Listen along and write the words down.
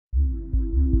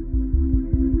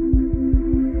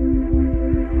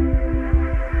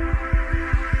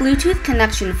Bluetooth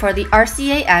connection for the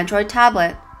RCA Android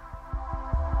tablet.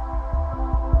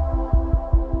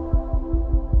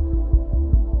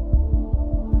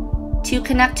 To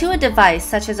connect to a device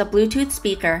such as a Bluetooth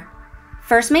speaker,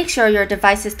 first make sure your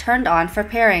device is turned on for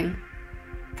pairing.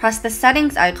 Press the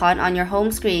settings icon on your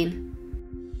home screen.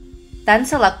 Then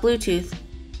select Bluetooth.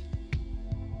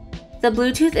 The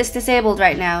Bluetooth is disabled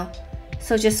right now,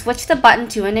 so just switch the button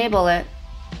to enable it.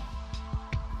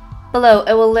 Below,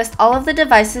 it will list all of the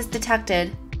devices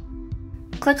detected.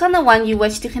 Click on the one you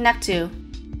wish to connect to.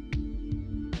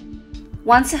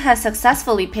 Once it has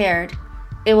successfully paired,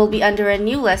 it will be under a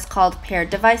new list called Paired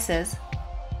Devices.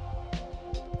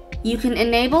 You can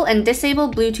enable and disable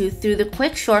Bluetooth through the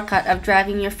quick shortcut of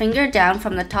dragging your finger down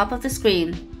from the top of the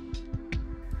screen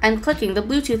and clicking the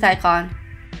Bluetooth icon.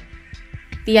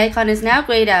 The icon is now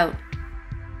grayed out.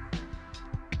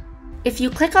 If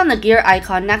you click on the gear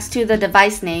icon next to the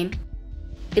device name,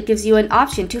 it gives you an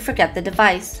option to forget the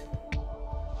device.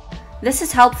 This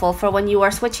is helpful for when you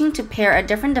are switching to pair a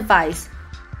different device,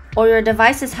 or your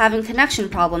device is having connection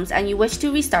problems and you wish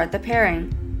to restart the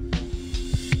pairing.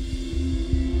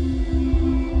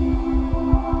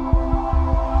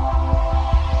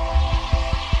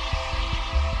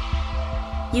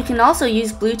 You can also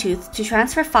use Bluetooth to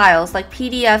transfer files like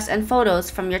PDFs and photos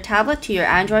from your tablet to your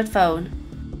Android phone.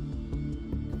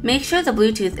 Make sure the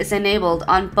Bluetooth is enabled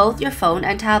on both your phone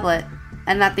and tablet,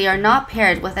 and that they are not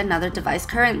paired with another device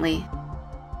currently.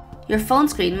 Your phone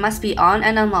screen must be on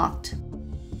and unlocked.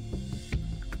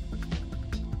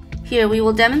 Here we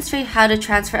will demonstrate how to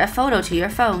transfer a photo to your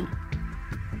phone.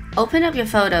 Open up your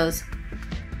photos.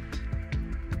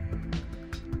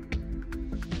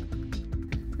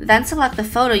 Then select the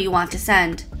photo you want to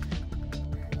send.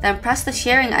 Then press the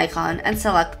sharing icon and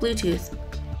select Bluetooth.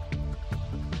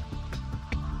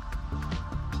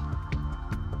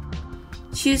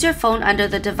 Choose your phone under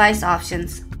the device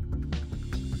options.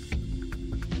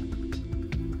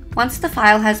 Once the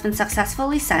file has been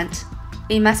successfully sent,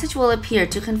 a message will appear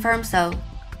to confirm so.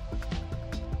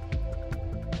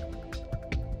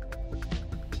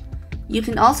 You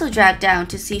can also drag down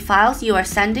to see files you are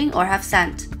sending or have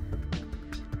sent,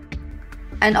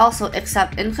 and also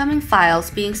accept incoming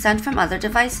files being sent from other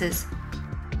devices.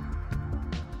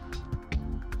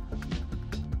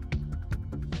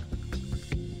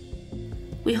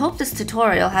 We hope this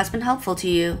tutorial has been helpful to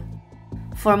you.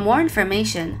 For more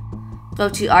information, go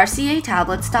to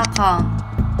rcatablets.com.